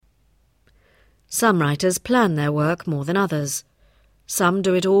Some writers plan their work more than others. Some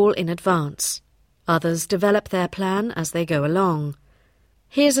do it all in advance. Others develop their plan as they go along.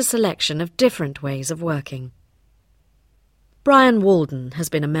 Here's a selection of different ways of working. Brian Walden has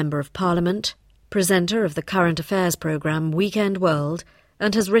been a Member of Parliament, presenter of the current affairs programme Weekend World,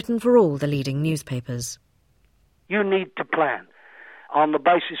 and has written for all the leading newspapers. You need to plan on the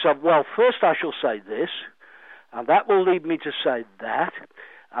basis of, well, first I shall say this, and that will lead me to say that,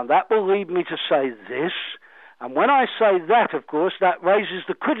 and that will lead me to say this, and when I say that, of course, that raises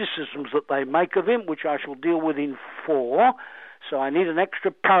the criticisms that they make of him, which I shall deal with in 4, so I need an extra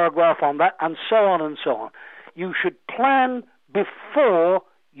paragraph on that, and so on and so on. You should plan before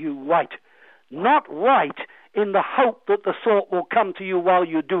you write, not write in the hope that the thought will come to you while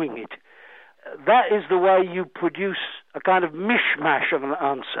you're doing it. That is the way you produce a kind of mishmash of an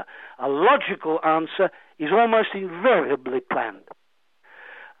answer. A logical answer is almost invariably planned.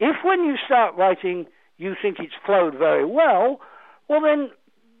 If when you start writing you think it's flowed very well, well then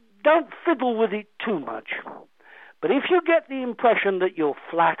don't fiddle with it too much. But if you get the impression that you're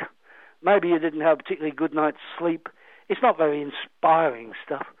flat, maybe you didn't have a particularly good night's sleep, it's not very inspiring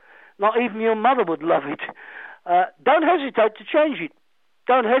stuff. Not even your mother would love it. Don't hesitate to change it.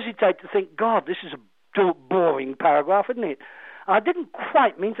 Don't hesitate to think, God, this is a boring paragraph, isn't it? I didn't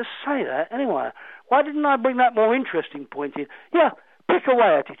quite mean to say that. Anyway, why didn't I bring that more interesting point in? Yeah, pick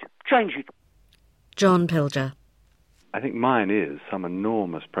away at it. Change it. John Pilger. I think mine is some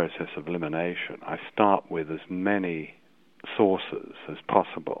enormous process of elimination. I start with as many sources as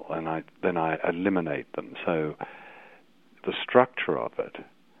possible, and then I eliminate them. So the structure of it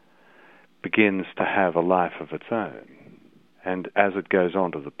begins to have a life of its own. And as it goes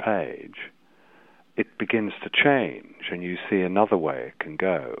onto the page, it begins to change, and you see another way it can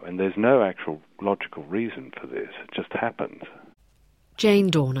go. And there's no actual logical reason for this. It just happens. Jane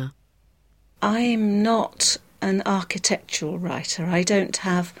Dorner. I'm not an architectural writer. I don't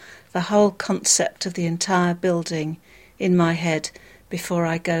have the whole concept of the entire building in my head before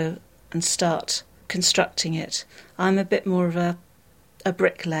I go and start constructing it. I'm a bit more of a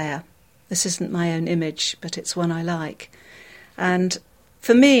bricklayer. This isn't my own image, but it's one I like. And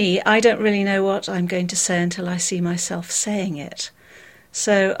for me, I don't really know what I'm going to say until I see myself saying it.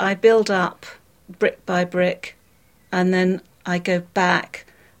 So I build up brick by brick, and then I go back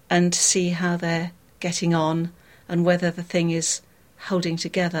and see how they're getting on and whether the thing is holding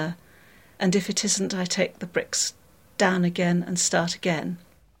together. And if it isn't, I take the bricks down again and start again.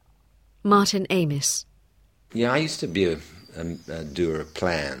 Martin Amis. Yeah, I used to be a doer of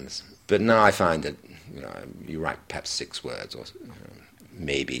plans, but now I find that you write perhaps 6 words or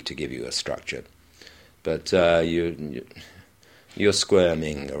maybe to give you a structure, but you're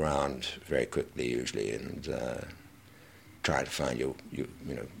squirming around very quickly usually and try to find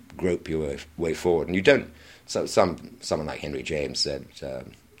grope your way forward. And you don't. So someone like Henry James said,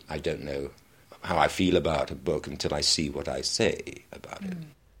 "I don't know how I feel about a book until I see what I say about it."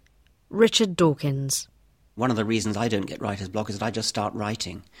 Richard Dawkins. One of the reasons I don't get writer's block is that I just start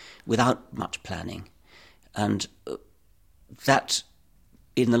writing without much planning. And that,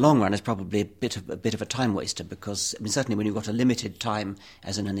 in the long run, is probably a bit of a time waster because, certainly when you've got a limited time,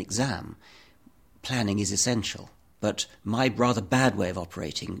 as in an exam, planning is essential. But my rather bad way of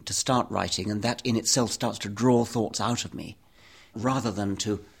operating, to start writing, and that in itself starts to draw thoughts out of me, rather than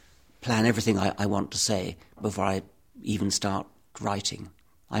to plan everything I want to say before I even start writing.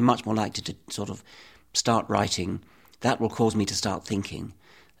 I'm much more likely to sort of start writing. That will cause me to start thinking.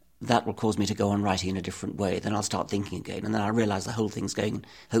 That will cause me to go on writing in a different way. Then I'll start thinking again, and then I'll realise the whole thing's going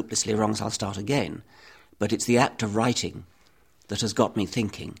hopelessly wrong, so I'll start again. But it's the act of writing that has got me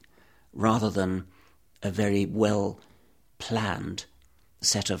thinking, rather than a very well-planned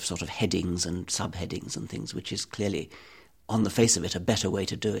set of sort of headings and subheadings and things, which is clearly, on the face of it, a better way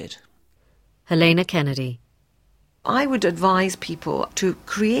to do it. Helena Kennedy. I would advise people to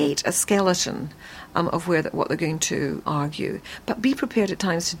create a skeleton of what they're going to argue, but be prepared at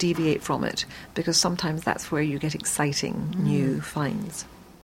times to deviate from it, because sometimes that's where you get exciting new finds.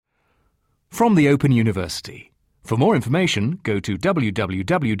 From the Open University. For more information, go to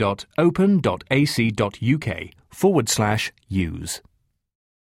www.open.ac.uk/use.